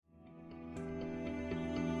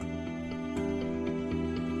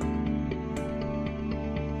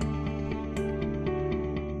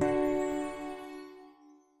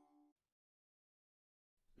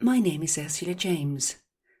My name is Ursula James.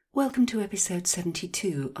 Welcome to episode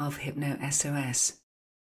 72 of Hypno SOS.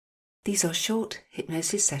 These are short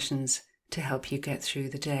hypnosis sessions to help you get through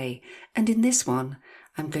the day, and in this one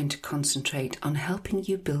I'm going to concentrate on helping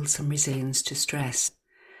you build some resilience to stress,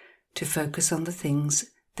 to focus on the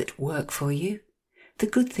things that work for you, the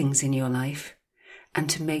good things in your life, and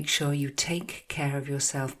to make sure you take care of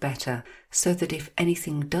yourself better so that if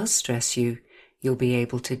anything does stress you, you'll be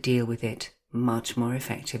able to deal with it much more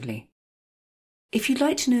effectively. If you'd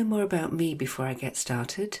like to know more about me before I get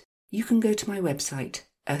started, you can go to my website,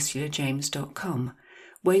 ursulajames.com,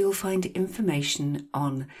 where you'll find information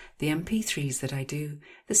on the MP3s that I do,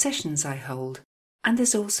 the sessions I hold, and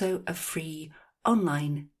there's also a free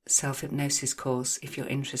online self-hypnosis course if you're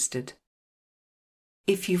interested.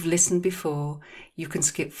 If you've listened before, you can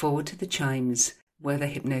skip forward to the chimes where the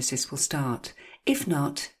hypnosis will start. If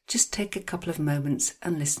not, just take a couple of moments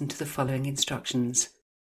and listen to the following instructions.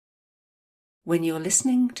 When you're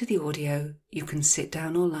listening to the audio, you can sit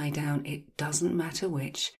down or lie down, it doesn't matter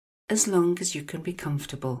which, as long as you can be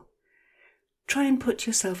comfortable. Try and put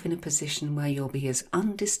yourself in a position where you'll be as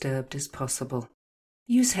undisturbed as possible.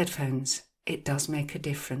 Use headphones, it does make a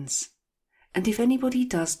difference. And if anybody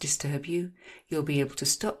does disturb you, you'll be able to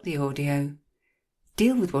stop the audio,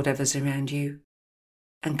 deal with whatever's around you,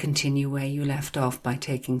 and continue where you left off by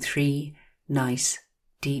taking 3 nice,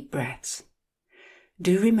 deep breaths.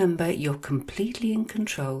 Do remember you're completely in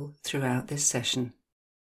control throughout this session.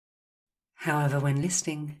 However, when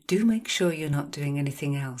listening, do make sure you're not doing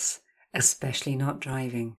anything else, especially not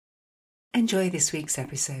driving. Enjoy this week's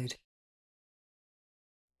episode.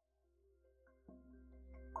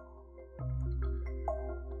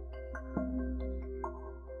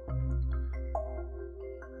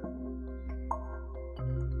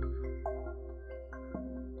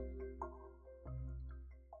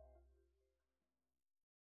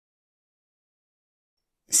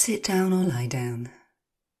 Sit down or lie down.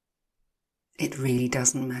 It really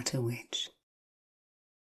doesn't matter which,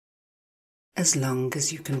 as long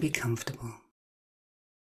as you can be comfortable.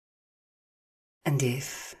 And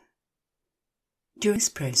if, during this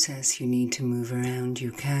process, you need to move around,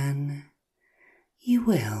 you can, you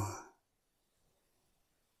will.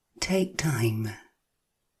 Take time.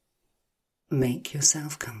 Make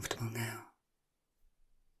yourself comfortable now.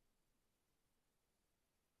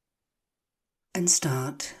 And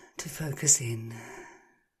start to focus in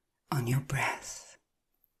on your breath.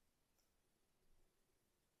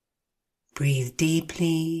 Breathe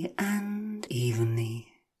deeply and evenly.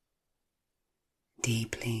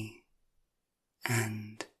 Deeply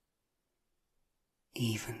and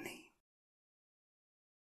evenly.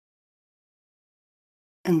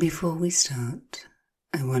 And before we start,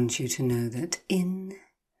 I want you to know that in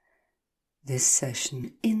this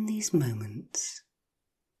session, in these moments,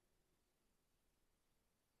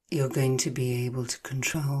 you're going to be able to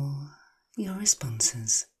control your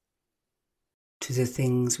responses to the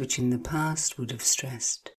things which in the past would have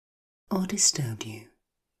stressed or disturbed you.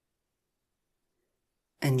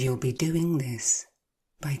 And you'll be doing this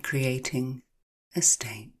by creating a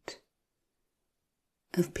state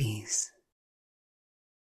of peace,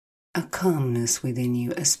 a calmness within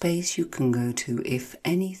you, a space you can go to if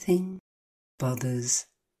anything bothers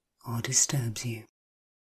or disturbs you.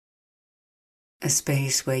 A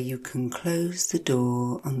space where you can close the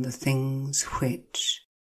door on the things which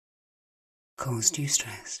caused you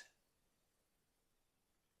stress.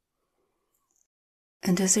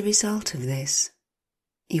 And as a result of this,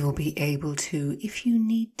 you will be able to, if you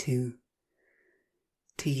need to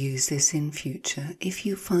use this in future. If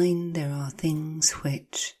you find there are things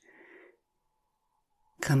which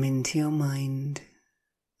come into your mind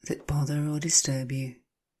that bother or disturb you,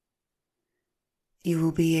 you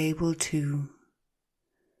will be able to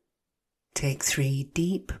take 3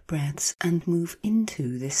 deep breaths and move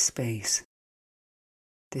into this space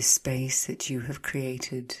that you have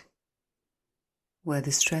created, where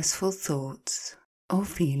the stressful thoughts or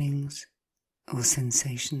feelings or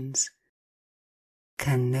sensations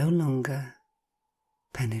can no longer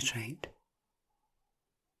penetrate.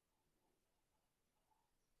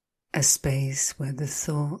 A space where the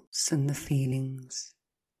thoughts and the feelings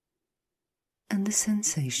and the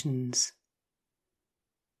sensations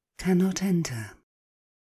cannot enter.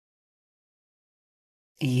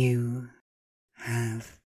 You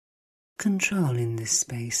have control in this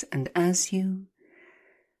space, and as you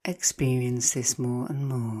experience this more and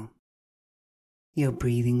more, your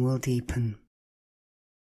breathing will deepen,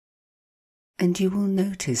 and you will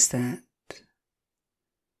notice that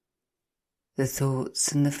the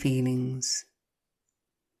thoughts and the feelings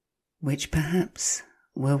which perhaps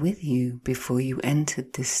were with you before you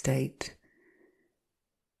entered this state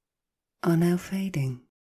are now fading,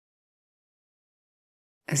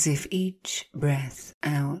 as if each breath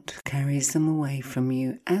out carries them away from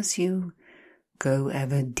you as you go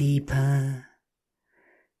ever deeper,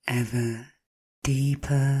 ever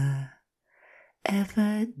deeper,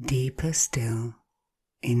 ever deeper still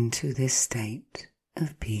into this state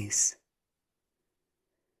of peace.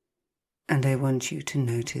 And I want you to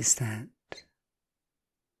notice that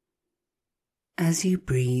as you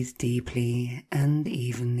breathe deeply and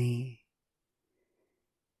evenly,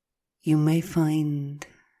 you may find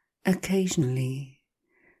occasionally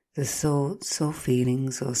the thoughts or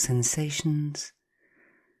feelings or sensations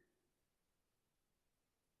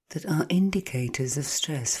that are indicators of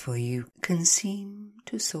stress for you can seem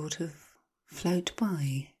to sort of float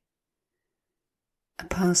by. A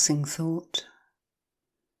passing thought,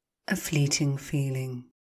 a fleeting feeling,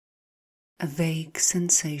 a vague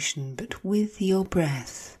sensation, but with your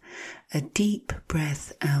breath, a deep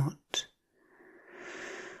breath out,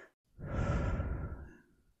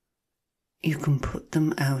 you can put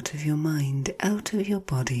them out of your mind, out of your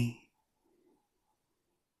body,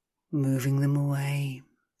 moving them away,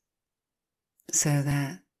 so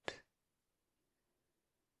that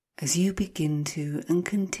as you begin to and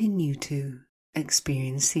continue to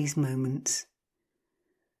experience these moments,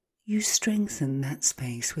 you strengthen that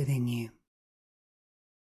space within you.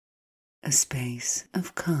 A space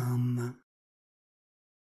of calm,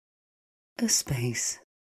 a space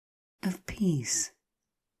of peace,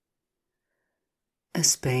 a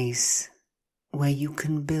space where you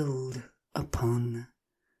can build upon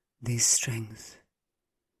this strength.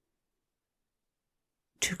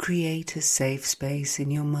 To create a safe space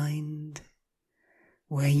in your mind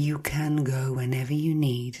where you can go whenever you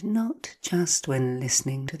need, not just when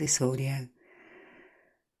listening to this audio,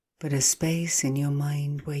 but a space in your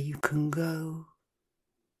mind where you can go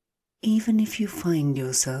even if you find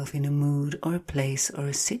yourself in a mood or a place or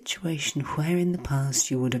a situation where in the past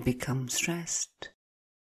you would have become stressed.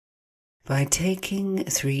 By taking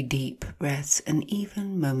 3 deep breaths and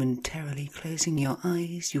even momentarily closing your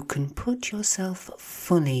eyes, you can put yourself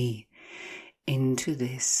fully into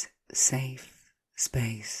this safe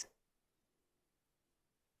space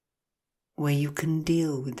where you can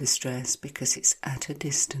deal with the stress because it's at a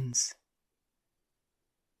distance.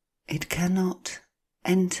 It cannot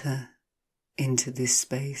enter into this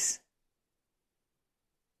space.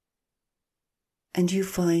 And you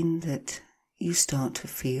find that you start to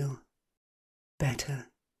feel better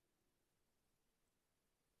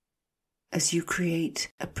as you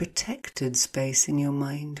create a protected space in your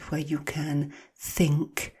mind where you can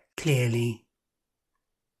think clearly,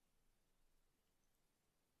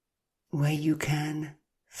 where you can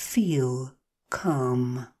feel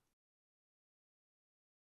calm,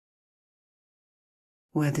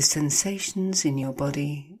 where the sensations in your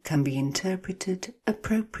body can be interpreted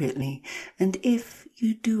appropriately, and if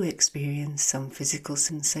you do experience some physical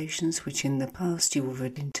sensations which in the past you would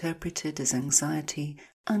have interpreted as anxiety,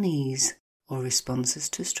 unease, or responses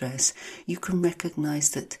to stress, you can recognize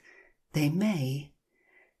that they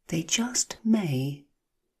just may,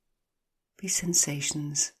 be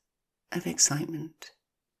sensations of excitement,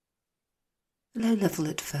 low level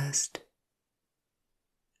at first.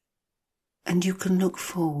 And you can look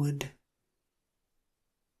forward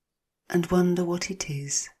and wonder what it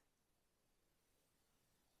is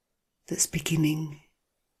that's beginning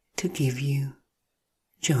to give you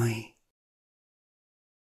joy.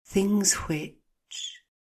 Things which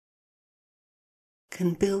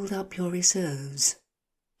can build up your reserves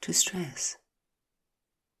to stress.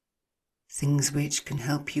 Things which can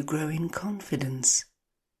help you grow in confidence,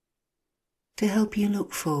 to help you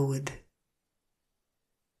look forward,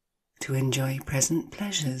 to enjoy present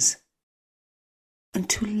pleasures, and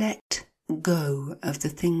to let go of the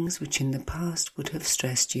things which in the past would have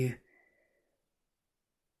stressed you,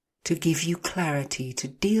 to give you clarity to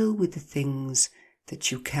deal with the things that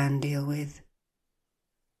you can deal with,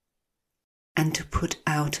 and to put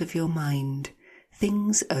out of your mind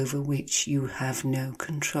things over which you have no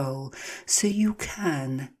control, so you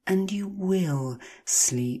can and you will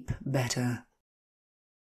sleep better,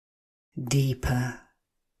 deeper,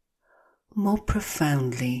 more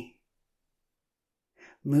profoundly,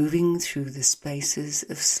 moving through the spaces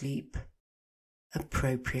of sleep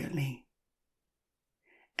appropriately.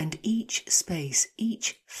 And each space,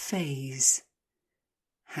 each phase,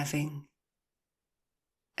 having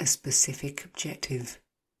a specific objective,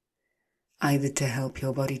 either to help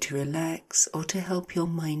your body to relax or to help your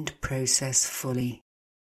mind process fully,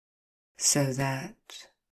 so that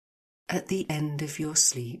at the end of your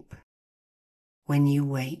sleep, when you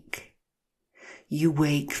wake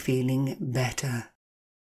feeling better,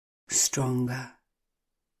 stronger,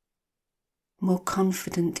 more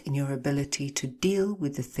confident in your ability to deal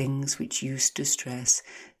with the things which used to stress,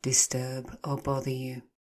 disturb, or bother you.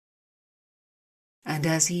 And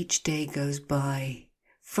as each day goes by,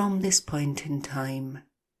 from this point in time,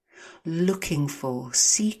 looking for,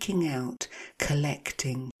 seeking out,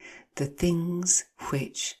 collecting the things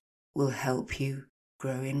which will help you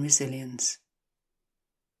grow in resilience.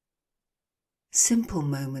 Simple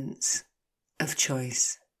moments of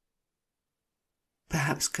choice.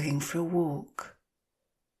 Perhaps going for a walk,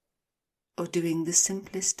 or doing the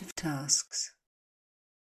simplest of tasks.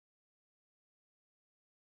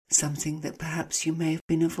 Something that perhaps you may have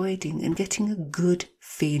been avoiding, and getting a good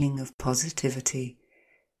feeling of positivity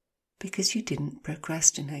because you didn't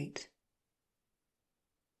procrastinate.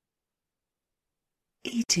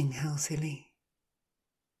 Eating healthily.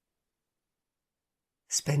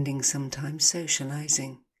 Spending some time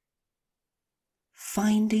socializing.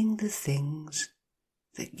 Finding the things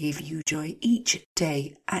that give you joy each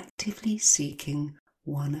day, actively seeking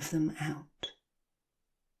one of them out.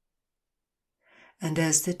 And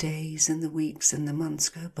as the days and the weeks and the months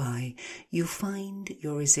go by, you find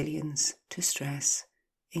your resilience to stress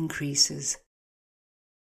increases.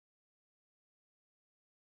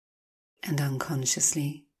 And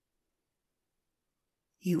unconsciously,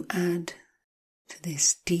 you add to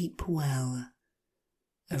this deep well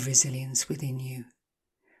of resilience within you,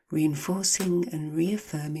 reinforcing and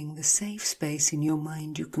reaffirming the safe space in your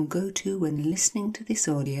mind you can go to when listening to this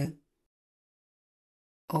audio,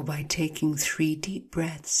 or by taking 3 deep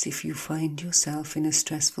breaths if you find yourself in a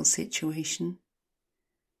stressful situation,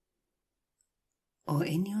 or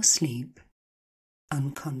in your sleep,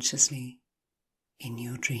 unconsciously, in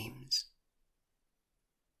your dreams.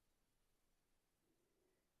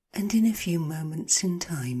 And in a few moments in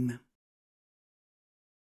time,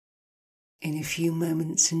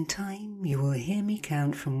 you will hear me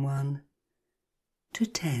count from 1 to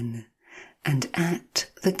 10, and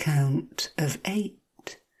at the count of 8,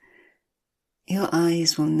 your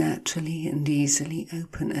eyes will naturally and easily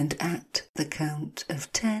open, and at the count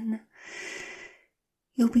of 10,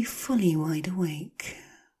 you'll be fully wide awake.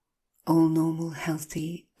 All normal,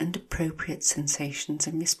 healthy, and appropriate sensations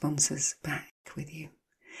and responses back with you.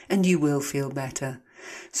 And you will feel better,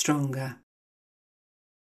 stronger,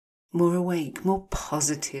 more awake, more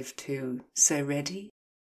positive too. So ready?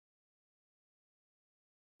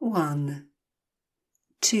 1,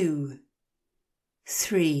 2,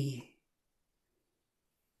 3.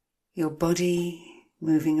 Your body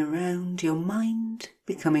moving around, your mind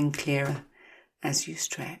becoming clearer as you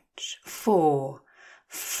stretch. 4,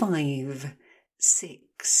 5,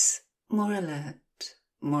 6. More alert,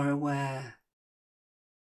 more aware.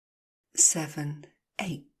 7,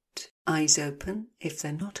 8. Eyes open if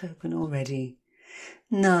they're not open already.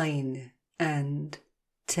 9 and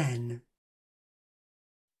 10.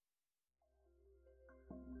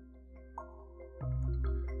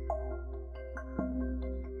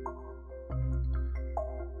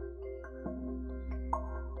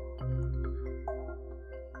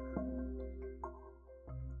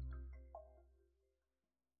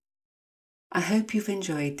 I hope you've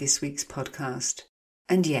enjoyed this week's podcast.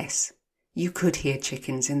 And yes, you could hear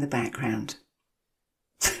chickens in the background.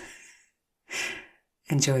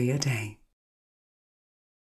 Enjoy your day.